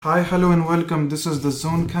Hi, hello, and welcome. This is the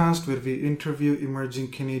ZoneCast where we interview emerging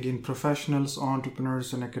Canadian professionals,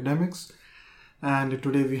 entrepreneurs, and academics. And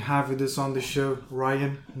today we have with us on the show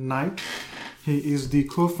Ryan Knight. He is the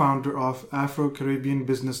co founder of Afro Caribbean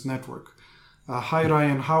Business Network. Hi,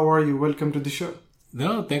 Ryan. How are you? Welcome to the show.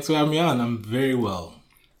 No, thanks for having me on. I'm very well.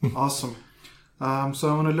 Awesome. So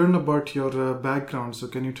I want to learn about your background. So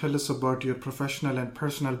can you tell us about your professional and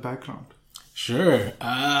personal background? Sure.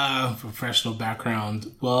 Professional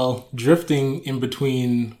background. Well, drifting in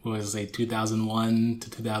between, 2001 to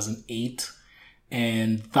 2008,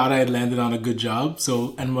 and thought I had landed on a good job.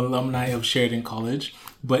 So I'm an alumni of Sheridan College,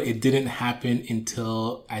 but it didn't happen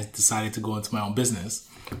until I decided to go into my own business.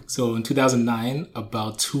 So in 2009,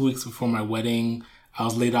 about 2 weeks before my wedding, I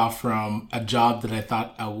was laid off from a job that I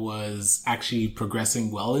thought I was actually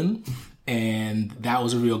progressing well in. And that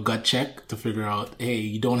was a real gut check to figure out, hey,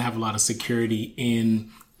 you don't have a lot of security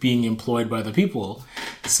in being employed by other people.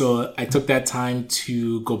 So I took that time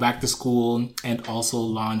to go back to school and also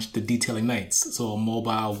launch the Detailing Nights, so a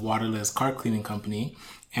mobile waterless car cleaning company.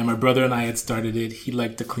 And my brother and I had started it. He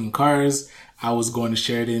liked to clean cars. I was going to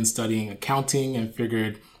Sheridan studying accounting and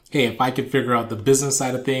figured, hey, if I could figure out the business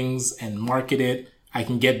side of things and market it, I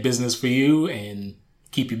can get business for you and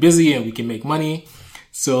keep you busy and we can make money.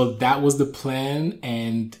 So that was the plan,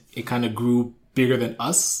 and it kind of grew bigger than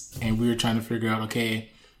us. And we were trying to figure out,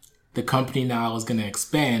 okay, the company now is going to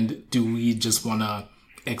expand. Do we just want to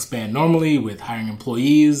expand normally with hiring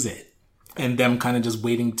employees and them kind of just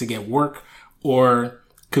waiting to get work? Or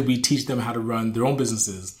could we teach them how to run their own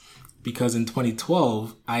businesses? Because in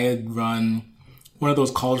 2012, I had run one of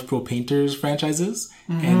those College Pro Painters franchises.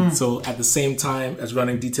 Mm-hmm. And so at the same time as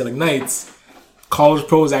running Detailing Nights, College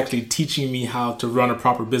Pro is actually teaching me how to run a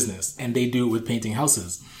proper business, and they do it with painting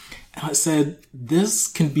houses. And I said, this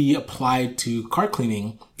can be applied to car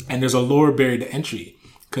cleaning, and there's a lower barrier to entry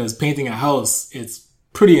because painting a house, it's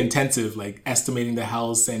pretty intensive, like estimating the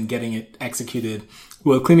house and getting it executed.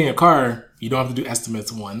 Well, cleaning a car, you don't have to do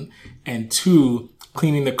estimates, one. And two,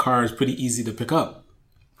 cleaning the car is pretty easy to pick up.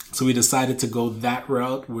 So we decided to go that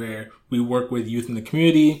route where we work with youth in the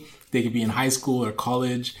community. They could be in high school or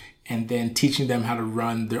college, and then teaching them how to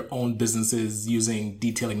run their own businesses using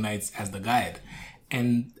Detailing Nights as the guide.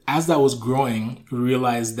 And as that was growing, we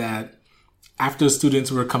realized that after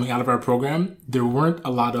students were coming out of our program, there weren't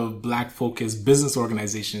a lot of Black-focused business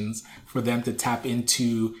organizations for them to tap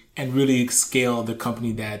into and really scale the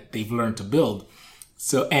company that they've learned to build.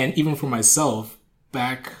 So, and even for myself,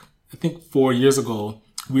 back, I think 4 years ago,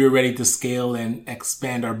 we were ready to scale and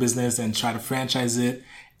expand our business and try to franchise it.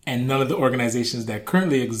 And none of the organizations that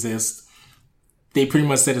currently exist, they pretty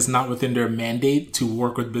much said it's not within their mandate to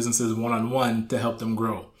work with businesses one-on-one to help them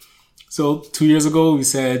grow. So 2 years ago, we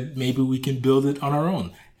said maybe we can build it on our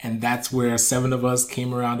own. And that's where 7 of us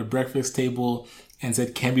came around a breakfast table and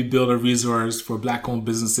said, can we build a resource for Black-owned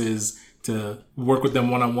businesses to work with them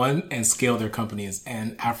one-on-one and scale their companies?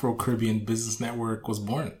 And Afro Caribbean Business Network was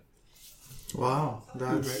born. Wow,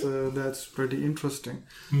 that's pretty interesting.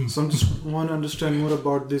 So I just want to understand more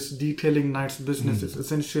about this Detailing Nights business. It's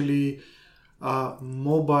essentially a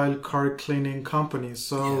mobile car cleaning company.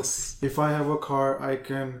 So yes. If I have a car, I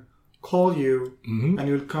can call you and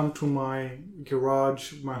you'll come to my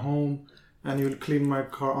garage, my home, and you'll clean my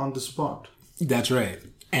car on the spot. That's right.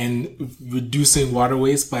 And reducing water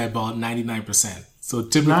waste by about 99%. So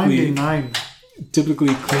typically, 99.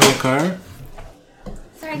 Typically cleaning a car.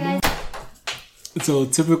 Sorry, guys. So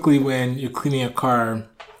typically when you're cleaning a car,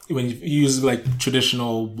 when you use like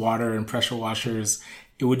traditional water and pressure washers,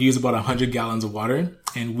 it would use about 100 gallons of water,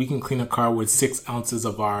 and we can clean a car with 6 ounces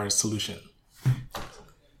of our solution.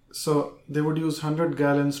 So they would use 100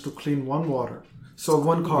 gallons to clean one water. So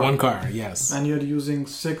one car. One car, yes. And you're using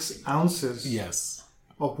 6 ounces yes.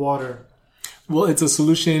 of water. Well, it's a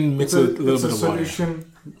solution mixed with a little bit of water.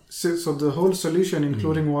 So the whole solution,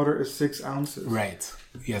 including water, is 6 ounces. Right.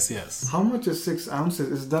 Yes. How much is 6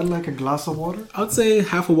 ounces? Is that like a glass of water? I would say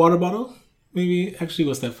half a water bottle. Maybe, actually,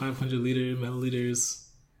 what's that, 500 milliliters?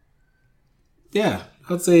 Yeah,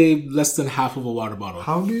 I would say less than half of a water bottle.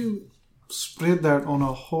 How do you spray that on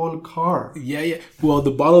a whole car? Yeah. Well,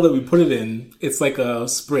 the bottle that we put it in, it's like a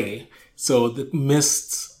spray. So the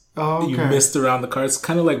mist, you mist around the car. It's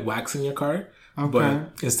kind of like waxing your car. Okay.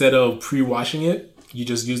 But instead of pre-washing it, you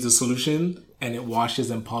just use the solution and it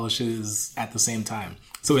washes and polishes at the same time.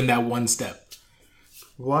 So in that one step.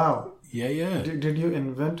 Wow. Yeah. Did you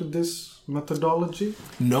invent this methodology?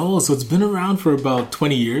 No, so it's been around for about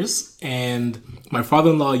 20 years. And my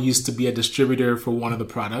father-in-law used to be a distributor for one of the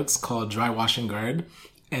products called Dry Wash and Guard.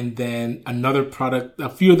 And then another product, a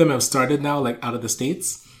few of them have started now, like out of the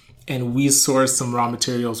States. and we sourced some raw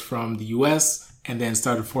materials from the US and then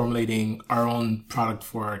started formulating our own product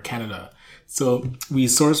for Canada. So we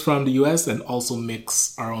source from the US and also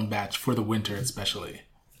mix our own batch for the winter especially.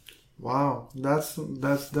 Wow, that's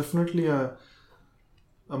definitely a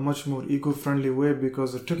much more eco-friendly way,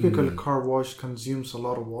 because a typical car wash consumes a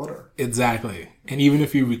lot of water. Exactly. And even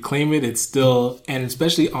if you reclaim it, it's still, and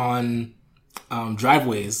especially on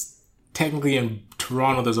driveways, technically in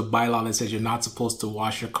Toronto, there's a bylaw that says you're not supposed to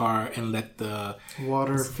wash your car and let the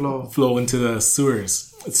water flow into the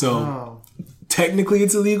sewers. So Wow. technically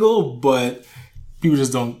it's illegal, but people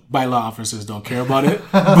just don't, bylaw officers don't care about it.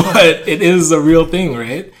 But it is a real thing,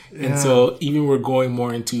 right? Yeah. And so even we're going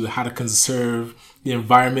more into how to conserve the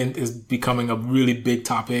environment is becoming a really big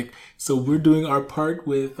topic. So we're doing our part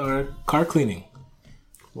with our car cleaning.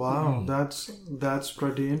 Wow, that's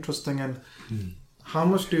pretty interesting. And how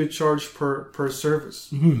much do you charge per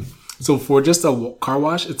service? So for just a car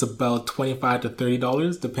wash, it's about $25 to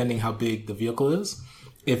 $30, depending how big the vehicle is.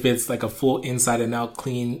 If it's like a full inside and out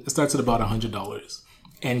clean, it starts at about $100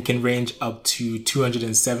 and can range up to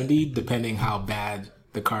 $270, depending how bad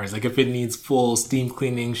the car is. Like if it needs full steam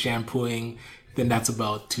cleaning, shampooing, then that's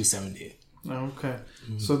about $270. Okay.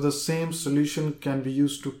 So the same solution can be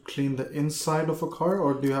used to clean the inside of a car,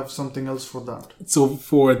 or do you have something else for that? So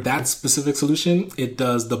for that specific solution, it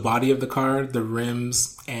does the body of the car, the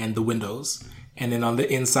rims, and the windows. And then on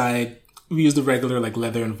the inside, we use the regular like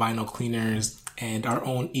leather and vinyl cleaners and our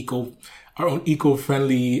own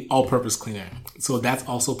eco-friendly all-purpose cleaner. So that's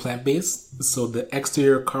also plant-based. So the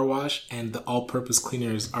exterior car wash and the all-purpose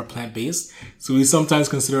cleaners are plant-based. So we sometimes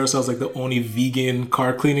consider ourselves like the only vegan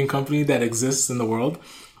car cleaning company that exists in the world.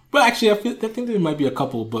 But actually, I think there might be a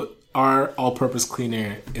couple, but our all-purpose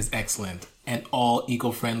cleaner is excellent and all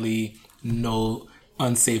eco-friendly, no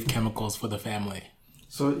unsafe chemicals for the family.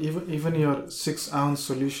 So even your 6-ounce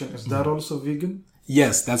solution, is that also vegan?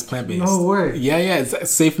 Yes, that's plant-based. No way. Yeah,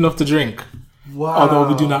 it's safe enough to drink. Wow. Although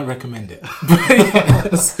we do not recommend it. But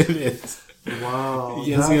yes, it is. Wow.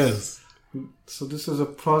 Yes. So this is a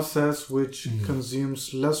process which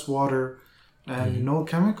consumes less water and no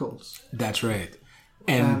chemicals. That's right.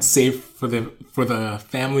 And safe for the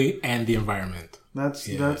family and the environment.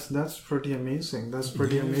 That's pretty amazing. That's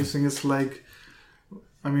pretty amazing. It's like,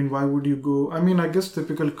 I mean, why would you go? I mean, I guess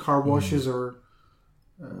typical car washes are,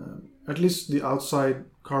 at least the outside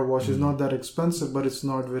car wash is not that expensive, but it's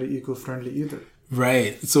not very eco-friendly either.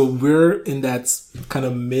 Right. So we're in that kind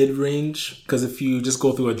of mid-range, because if you just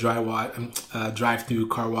go through a drive-through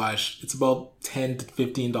car wash, it's about $10 to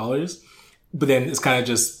 $15. But then it's kind of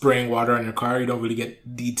just spraying water on your car. You don't really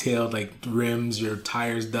get detailed like rims, your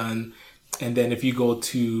tires done. And then if you go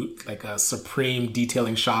to like a Supreme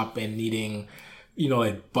detailing shop and needing,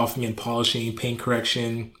 like buffing and polishing, paint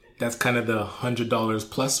correction, that's kind of the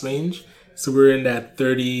 $100 plus range. So we're in that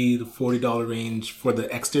 $30 to $40 range for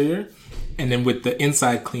the exterior. And then with the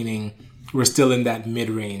inside cleaning, we're still in that mid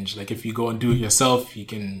range. Like if you go and do it yourself, you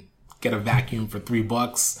can get a vacuum for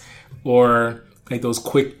 $3, or like those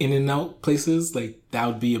quick in and out places, like that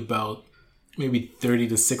would be about maybe $30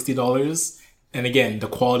 to $60. And again, the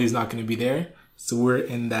quality is not going to be there. So we're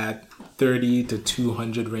in that 30 to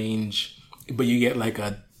 200 range, but you get like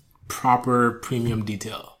a proper premium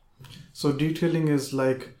detail. So detailing is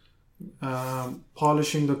like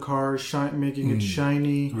polishing the car, making it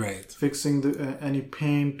shiny, right? Fixing any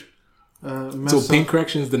paint. So paint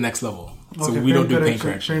correction is the next level. So we don't do paint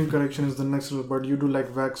correction. Paint correction is the next level, but you do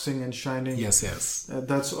like waxing and shining. Yes.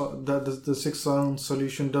 That's the 6-ounce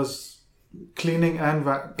solution does cleaning and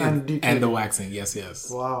detailing and the waxing.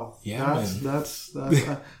 Yes. Wow. Yeah. That's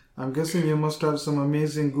I'm guessing you must have some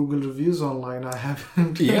amazing Google reviews online. I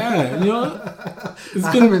haven't. Yeah,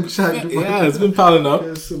 it's been piling up.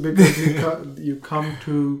 Yes, because you come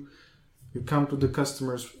to the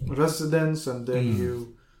customer's residence, and then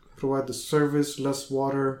you provide the service, less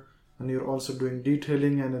water, and you're also doing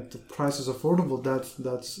detailing, and if the price is affordable,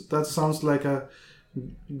 that sounds like a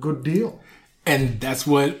good deal. And that's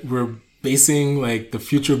what we're basing like the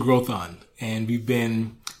future growth on. And we've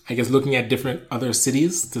been, I guess, looking at different other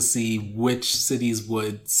cities to see which cities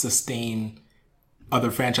would sustain other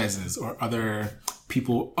franchises or other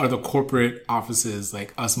people, other corporate offices,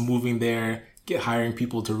 like us moving there, hiring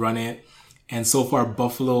people to run it. And so far,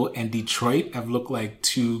 Buffalo and Detroit have looked like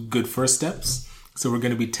 2 good first steps. So we're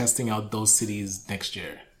going to be testing out those cities next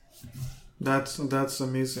year. That's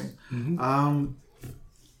amazing.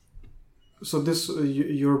 So this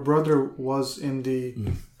your brother was in the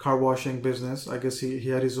car washing business. I guess he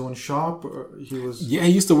had his own shop. He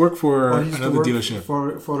used to work for another dealership.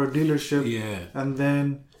 For a dealership. Yeah. And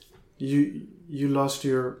then you lost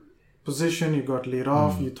your position, you got laid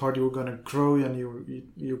off, you thought you were going to grow, and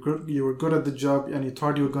you were good at the job, and you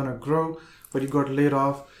thought you were going to grow, but you got laid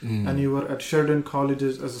off, and you were at Sheridan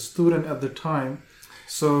Colleges as a student at the time.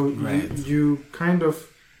 So you kind of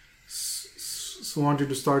wanted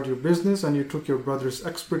to start your business, and you took your brother's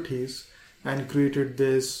expertise and created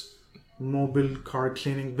this mobile car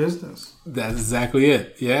cleaning business. That's exactly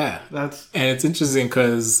it. Yeah. And it's interesting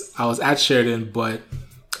because I was at Sheridan, but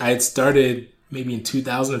I had started maybe in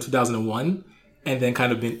 2000 or 2001, and then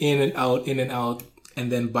kind of been in and out. And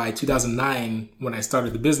then by 2009, when I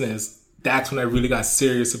started the business, that's when I really got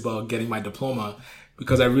serious about getting my diploma,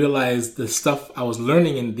 because I realized the stuff I was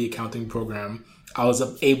learning in the accounting program, I was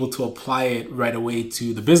able to apply it right away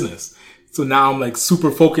to the business. So now I'm like super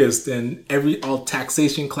focused, and all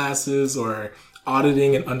taxation classes or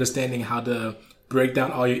auditing and understanding how to break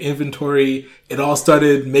down all your inventory, it all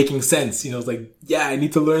started making sense. It's like, yeah, I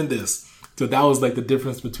need to learn this. So that was like the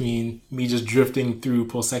difference between me just drifting through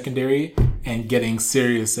post-secondary and getting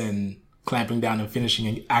serious and clamping down and finishing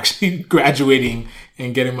and actually graduating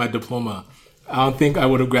and getting my diploma. I don't think I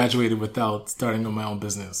would have graduated without starting on my own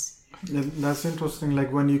business. Yeah, that's interesting.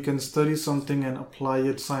 Like when you can study something and apply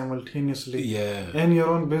it simultaneously in your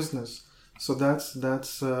own business. So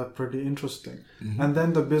that's pretty interesting. And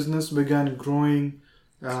then the business began growing,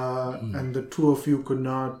 and the two of you could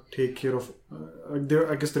not take care of.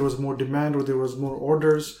 I guess there was more demand, or there was more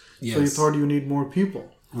orders. Yes. So you thought you need more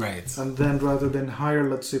people. Right. And then rather than hire,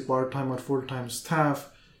 let's say, part-time or full-time staff,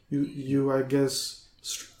 you I guess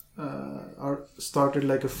started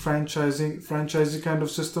like a franchising kind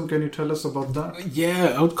of system. Can you tell us about that?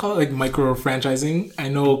 Yeah, I would call it like micro franchising. I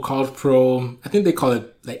know College Pro, I think they call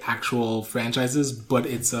it like actual franchises, but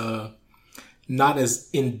it's not as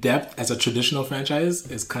in-depth as a traditional franchise.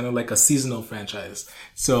 It's kind of like a seasonal franchise.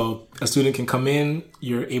 So a student can come in,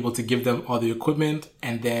 you're able to give them all the equipment,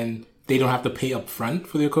 and then they don't have to pay up front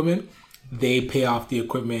for the equipment. They pay off the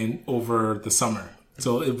equipment over the summer.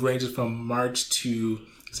 So it ranges from March to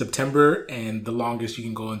September, and the longest you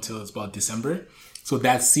can go until it's about December. So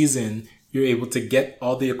that season, you're able to get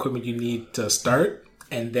all the equipment you need to start,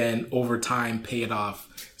 and then over time pay it off.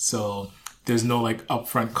 So there's no like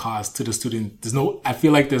upfront cost to the student. I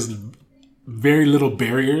feel like there's very little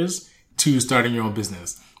barriers to starting your own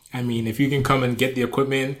business. I mean, if you can come and get the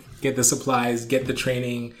equipment, get the supplies, get the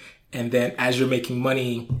training, and then as you're making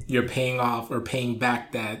money, you're paying off or paying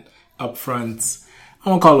back that upfront, I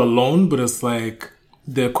won't call it a loan, but it's like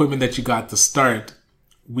the equipment that you got to start,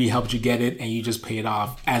 we helped you get it, and you just pay it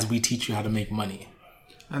off as we teach you how to make money.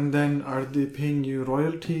 And then are they paying you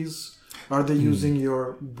royalties? Are they using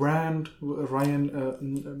your brand,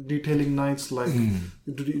 Ryan, detailing nights? Like,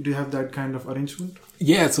 do you have that kind of arrangement?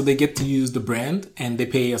 Yeah, so they get to use the brand, and they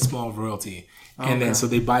pay a small royalty. Okay. And then so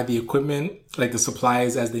they buy the equipment, like the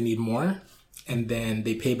supplies as they need more, and then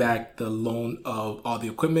they pay back the loan of all the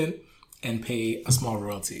equipment and pay a small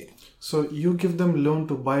royalty. So you give them loan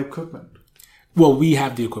to buy equipment? Well, we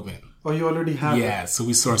have the equipment. Oh, you already have it? Yeah, so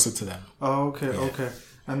we source it to them. Oh, okay, okay.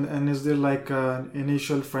 And is there like an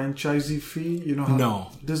initial franchisee fee? No.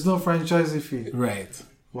 There's no franchisee fee? Right.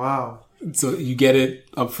 Wow. So you get it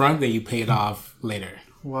up front, then you pay it off later.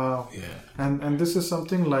 Wow. Yeah. And this is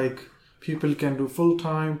something like people can do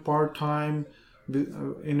full-time, part-time,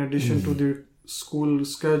 in addition to their school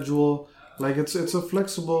schedule. Like it's a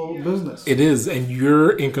flexible business. It is, and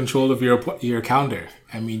you're in control of your calendar.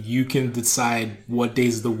 I mean, you can decide what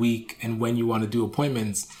days of the week and when you want to do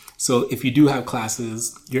appointments. So if you do have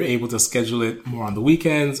classes, you're able to schedule it more on the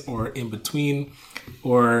weekends or in between,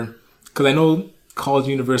 or because I know college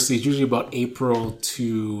university is usually about April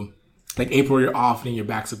you're off and you're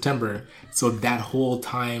back September. So that whole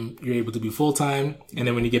time you're able to be full time, and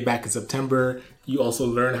then when you get back in September, you also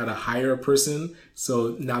learn how to hire a person.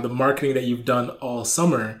 So now the marketing that you've done all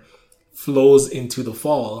summer flows into the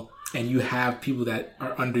fall, and you have people that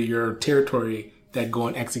are under your territory that go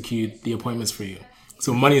and execute the appointments for you.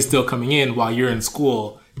 So money is still coming in while you're in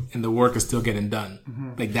school, and the work is still getting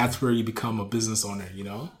done. Like that's where you become a business owner,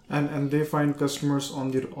 And they find customers on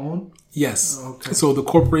their own? Yes. Okay. So the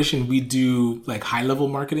corporation, we do like high level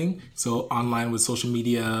marketing. So online with social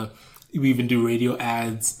media, we even do radio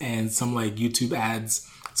ads and some like YouTube ads.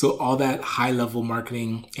 So all that high level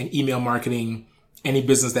marketing and email marketing, any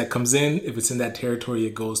business that comes in, if it's in that territory,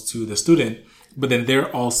 it goes to the student. But then they're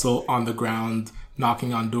also on the ground,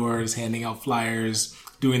 knocking on doors, handing out flyers,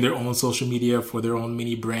 doing their own social media for their own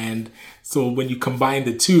mini brand. So when you combine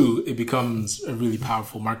the two, it becomes a really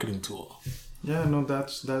powerful marketing tool. Yeah, no,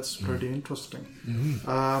 that's pretty interesting.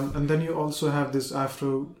 And then you also have this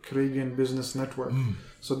Afro-Caribbean business network.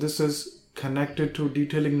 So this is connected to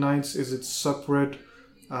detailing nights. Is it separate?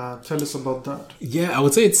 Tell us about that. Yeah, I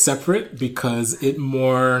would say it's separate because it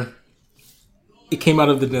came out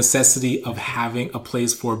of the necessity of having a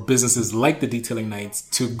place for businesses like the Detailing Nights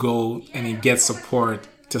to go and get support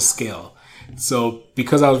to scale. So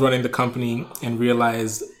because I was running the company and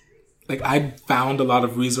realized like I found a lot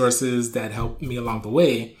of resources that helped me along the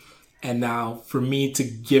way. And now for me to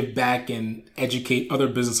give back and educate other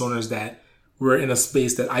business owners that were in a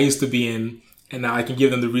space that I used to be in, and now I can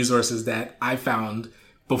give them the resources that I found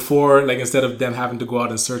before, like instead of them having to go out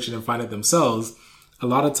and search it and find it themselves. A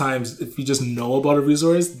lot of times, if you just know about a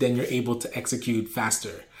resource, then you're able to execute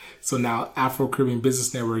faster. So now Afro-Caribbean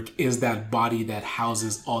Business Network is that body that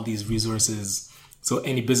houses all these resources. So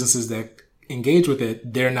any businesses that engage with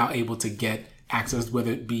it, they're now able to get access,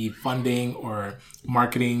 whether it be funding or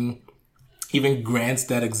marketing, even grants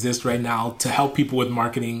that exist right now to help people with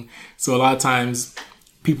marketing. So a lot of times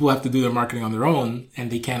people have to do their marketing on their own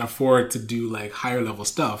and they can't afford to do like higher level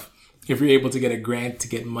stuff. If you're able to get a grant to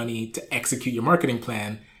get money to execute your marketing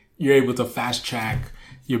plan, you're able to fast track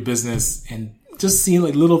your business, and just seeing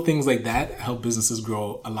like little things like that help businesses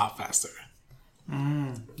grow a lot faster.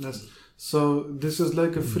 So this is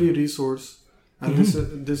like a free resource, and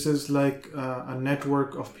this is like a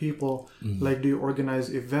network of people. Like, do you organize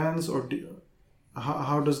events, or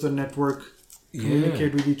how does the network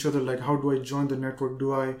communicate with each other? Like, how do I join the network?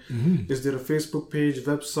 Is there a Facebook page,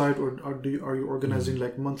 website, or are you organizing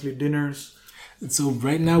like monthly dinners? So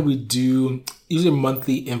right now we do usually a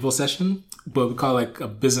monthly info session, but we call it like a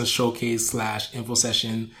business showcase / info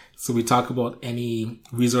session. So we talk about any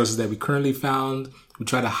resources that we currently found. We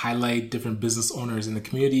try to highlight different business owners in the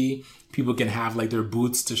community. People can have like their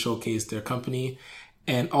booths to showcase their company.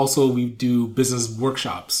 And also we do business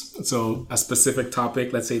workshops. So a specific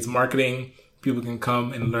topic, let's say it's marketing, people can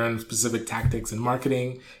come and learn specific tactics in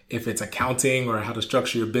marketing. If it's accounting or how to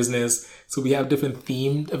structure your business. So we have different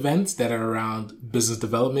themed events that are around business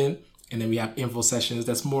development. And then we have info sessions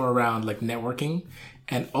that's more around like networking.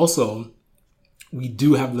 And also we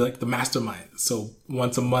do have like the mastermind. So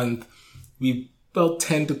once a month, about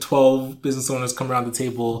 10 to 12 business owners come around the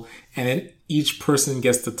table, and then each person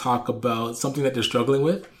gets to talk about something that they're struggling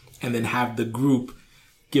with, and then have the group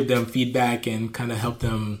give them feedback and kind of help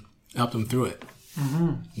them through it.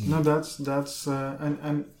 No, that's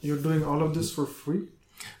and you're doing all of this for free?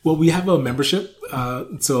 Well, we have a membership.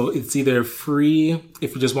 So it's either free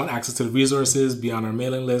if you just want access to the resources, be on our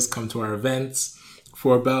mailing list, come to our events.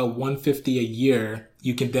 For about $150 a year,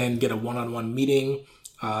 you can then get a one-on-one meeting,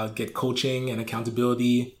 get coaching and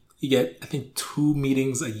accountability. You get, I think, 2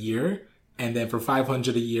 meetings a year. And then for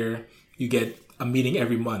 $500 a year, you get a meeting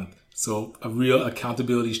every month. So a real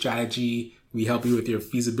accountability strategy. We help you with your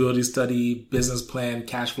feasibility study, business plan,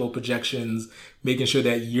 cash flow projections, making sure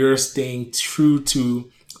that you're staying true to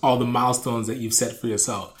all the milestones that you've set for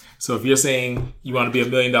yourself. So if you're saying you want to be $1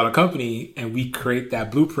 million company and we create that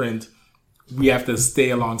blueprint, we have to stay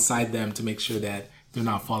alongside them to make sure that they're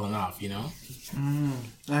not falling off, you know?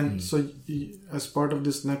 And so as part of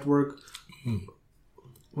this network,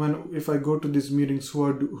 if I go to these meetings,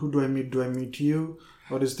 who do I meet? Do I meet you?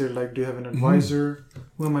 Or is there like, do you have an advisor?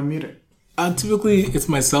 Who am I meeting? Typically, it's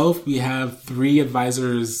myself. We have 3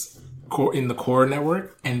 advisors in the core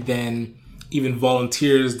network, and then even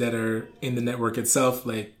volunteers that are in the network itself,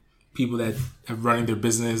 like people that are running their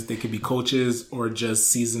business. They could be coaches or just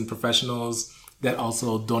seasoned professionals that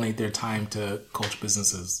also donate their time to coach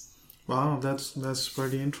businesses. Wow, that's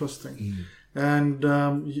pretty interesting. And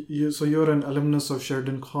so you're an alumnus of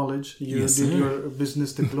Sheridan College. You did your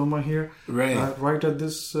business diploma here, right at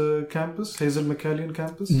this campus, Hazel McCallion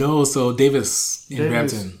campus? No, so Davis in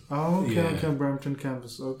Brampton. Oh, okay, Brampton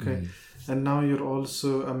campus. Okay. And now you're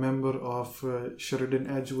also a member of Sheridan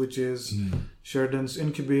Edge, which is Sheridan's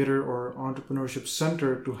incubator or entrepreneurship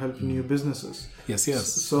center to help new businesses. Yes.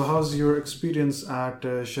 So how's your experience at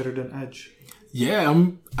Sheridan Edge? Yeah,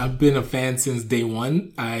 I've been a fan since day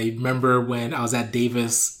one. I remember when I was at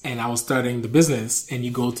Davis and I was starting the business, and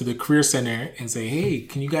you go to the career center and say, hey,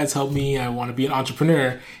 can you guys help me? I want to be an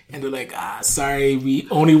entrepreneur. And they're like, sorry, we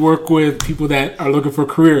only work with people that are looking for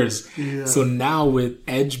careers. Yeah. So now with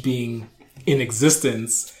Edge being in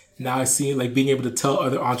existence, now I see like being able to tell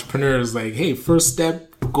other entrepreneurs like, hey, first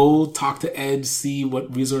step, go talk to Edge, see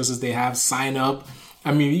what resources they have, sign up.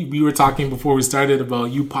 I mean, we were talking before we started about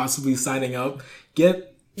you possibly signing up.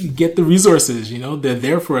 Get the resources, they're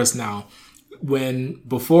there for us now. When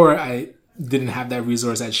before I didn't have that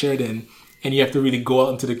resource at Sheridan, and you have to really go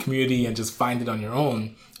out into the community and just find it on your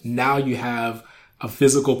own. Now you have a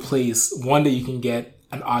physical place, one, that you can get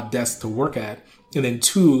an odd desk to work at. And then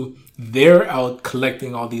 2, they're out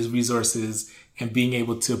collecting all these resources and being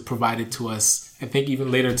able to provide it to us. I think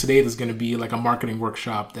even later today, there's going to be like a marketing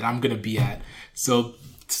workshop that I'm going to be at. So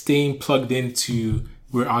staying plugged into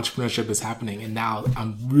where entrepreneurship is happening. And now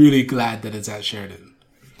I'm really glad that it's at Sheridan.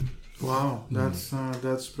 Wow,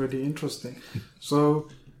 that's pretty interesting. So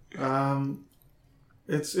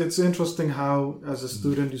it's interesting how as a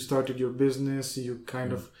student you started your business, you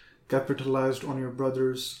kind of capitalized on your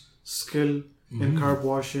brother's skill in carb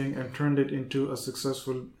washing and turned it into a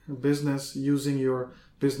successful business using your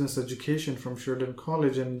business education from Sheridan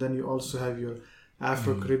College, and then you also have your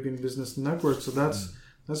Afro-Caribbean Business Network. So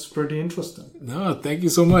that's pretty interesting. No, thank you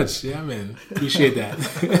so much. Yeah, man. Appreciate that.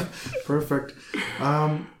 Perfect.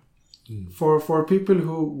 For people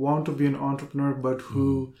who want to be an entrepreneur but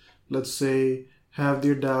who, let's say, have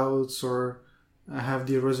their doubts or have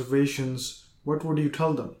their reservations, what would you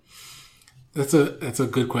tell them? That's a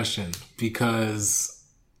good question, because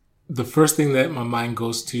the first thing that my mind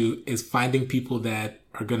goes to is finding people that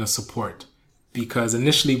are going to support. Because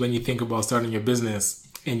initially when you think about starting your business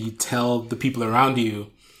and you tell the people around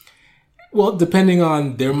you, well, depending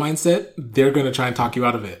on their mindset, they're going to try and talk you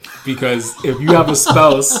out of it. Because if you have a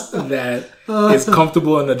spouse that is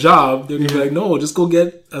comfortable in the job, they're going to be like, no, just go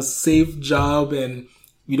get a safe job and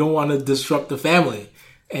you don't want to disrupt the family.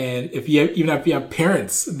 And even if you have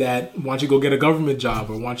parents that want you to go get a government job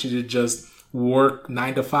or want you to just work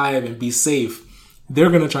 9 to 5 and be safe, they're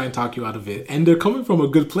going to try and talk you out of it. And they're coming from a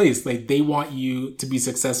good place. Like, they want you to be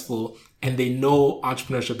successful and they know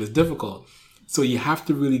entrepreneurship is difficult. So you have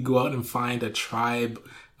to really go out and find a tribe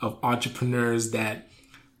of entrepreneurs that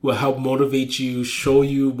will help motivate you, show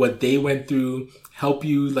you what they went through, help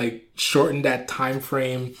you like shorten that time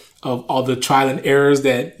frame of all the trial and errors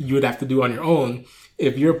that you would have to do on your own.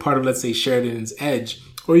 If you're part of, let's say, Sheridan's Edge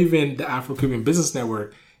or even the Afro-Caribbean Business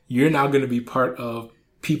Network, you're now going to be part of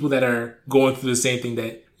people that are going through the same thing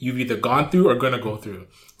that you've either gone through or going to go through.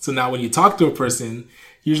 So now when you talk to a person,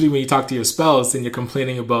 usually when you talk to your spouse and you're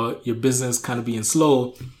complaining about your business kind of being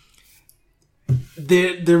slow,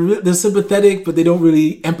 they're sympathetic, but they don't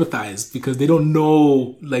really empathize because they don't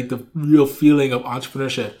know like the real feeling of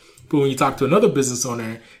entrepreneurship. But when you talk to another business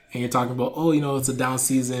owner and you're talking about, oh, it's a down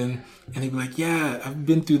season, and they'd be like, yeah, I've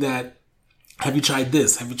been through that. Have you tried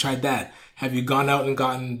this? Have you tried that? Have you gone out and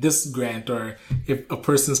gotten this grant? Or if a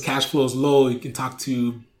person's cash flow is low, you can talk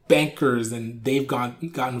to bankers and they've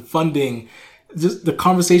gotten funding. Just the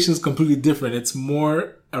conversation is completely different. It's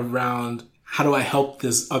more around how do I help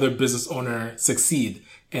this other business owner succeed,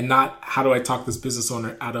 and not how do I talk this business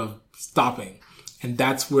owner out of stopping. And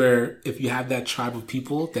that's where if you have that tribe of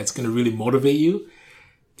people that's going to really motivate you,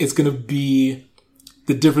 it's going to be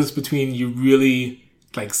the difference between you really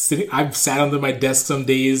like sitting. I've sat under my desk some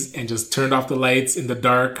days and just turned off the lights in the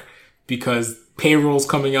dark because payroll's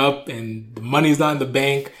coming up and the money's not in the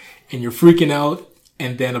bank and you're freaking out.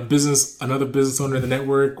 And then another business owner in the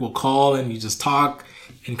network will call and you just talk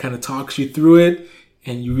and kind of talks you through it.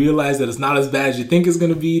 And you realize that it's not as bad as you think it's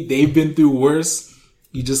going to be. They've been through worse.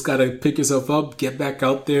 You just got to pick yourself up, get back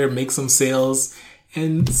out there, make some sales.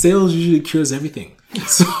 And sales usually cures everything.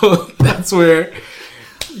 So that's where,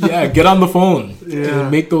 get on the phone and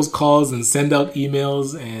make those calls and send out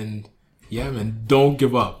emails. And man, don't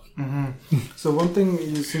give up. Mm-hmm. So one thing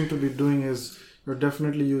you seem to be doing is you're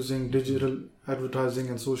definitely using digital advertising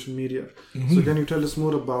and social media. Mm-hmm. So can you tell us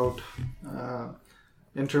more about,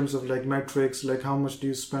 in terms of like metrics, like how much do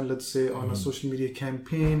you spend, let's say, on a social media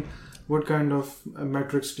campaign? What kind of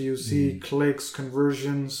metrics do you see? Clicks,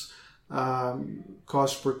 conversions,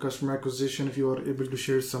 cost per customer acquisition, if you are able to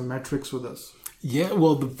share some metrics with us? Yeah,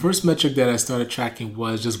 well, the first metric that I started tracking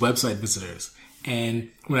was just website visitors.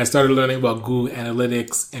 And when I started learning about Google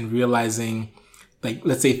Analytics and realizing, like,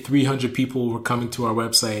 let's say 300 people were coming to our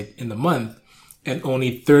website in the month and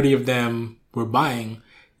only 30 of them were buying,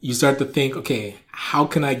 you start to think, okay, how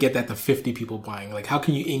can I get that to 50 people buying? Like, how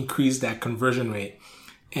can you increase that conversion rate?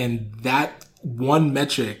 And that one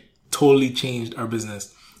metric totally changed our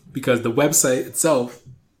business because the website itself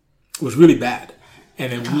was really bad.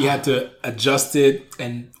 And then we had to adjust it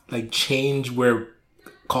and like change where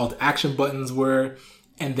call to action buttons were.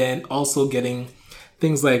 And then also getting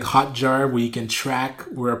things like Hotjar where you can track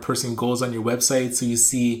where a person goes on your website. So you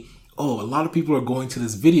see, oh, a lot of people are going to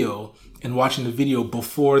this video and watching the video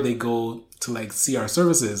before they go to like see our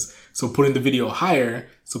services. So putting the video higher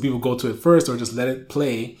so people go to it first or just let it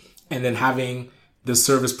play, and then having the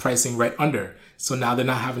service pricing right under. So now they're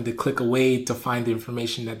not having to click away to find the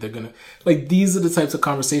information that they're going to, like, these are the types of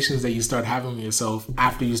conversations that you start having with yourself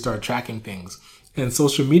after you start tracking things. And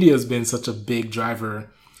social media has been such a big driver,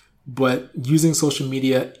 but using social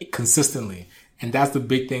media consistently. And that's the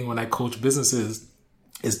big thing when I coach businesses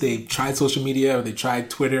is they tried social media or they tried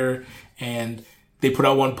Twitter and they put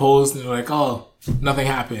out one post and they're like, oh, nothing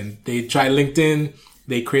happened. They try LinkedIn,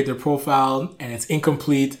 they create their profile and it's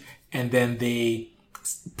incomplete. And then they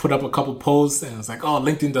put up a couple posts and it's like, oh,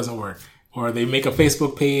 LinkedIn doesn't work. Or they make a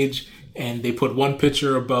Facebook page and they put one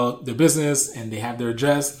picture about their business and they have their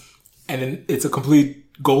address and then it's a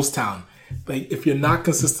complete ghost town. Like if you're not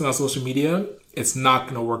consistent on social media, it's not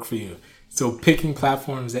going to work for you. So picking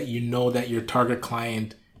platforms that you know that your target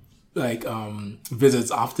client visits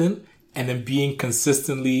often and then being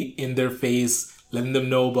consistently in their face, letting them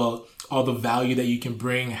know about all the value that you can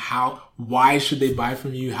bring, why should they buy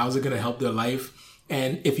from you? How's it going to help their life?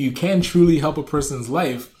 And if you can truly help a person's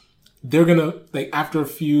life, they're going to, after a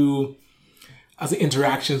few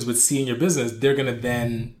interactions with seeing your business, they're going to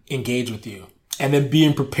then engage with you. And then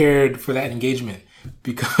being prepared for that engagement.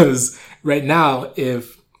 Because right now,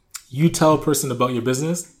 if you tell a person about your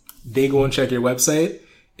business, they go and check your website.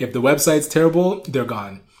 If the website's terrible, they're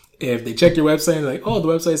gone. If they check your website and like, oh, the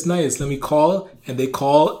website's nice, let me call. And they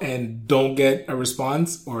call and don't get a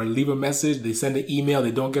response or leave a message. They send an email,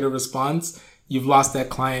 they don't get a response. You've lost that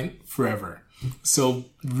client forever. So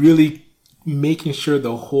really making sure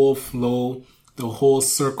the whole flow, the whole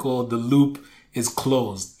circle, the loop is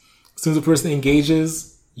closed. As soon as a person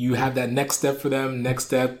engages, you have that next step for them. Next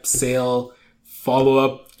step, sale, follow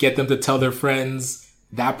up, get them to tell their friends.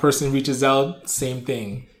 That person reaches out, same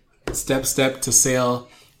thing. Step to sale.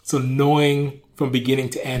 So knowing from beginning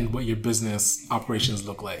to end what your business operations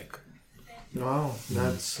look like. Wow,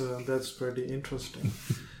 that's pretty interesting.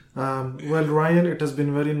 Well, Ryan, it has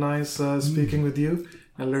been very nice speaking with you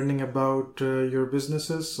and learning about your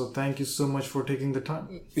businesses. So thank you so much for taking the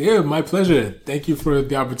time. Yeah, my pleasure. Thank you for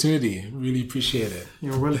the opportunity. Really appreciate it.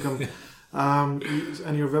 You're welcome. And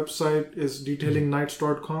your website is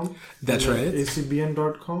detailingnights.com. That's right.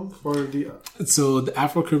 acbn.com for the... So the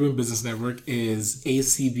Afro-Caribbean Business Network is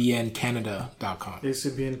acbncanada.com.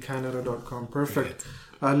 acbncanada.com. Perfect.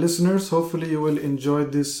 Listeners, hopefully you will enjoy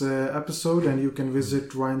this episode and you can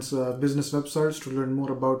visit Ryan's business websites to learn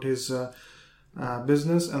more about his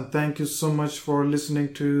business. And thank you so much for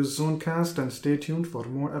listening to ZoneCast and stay tuned for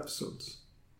more episodes.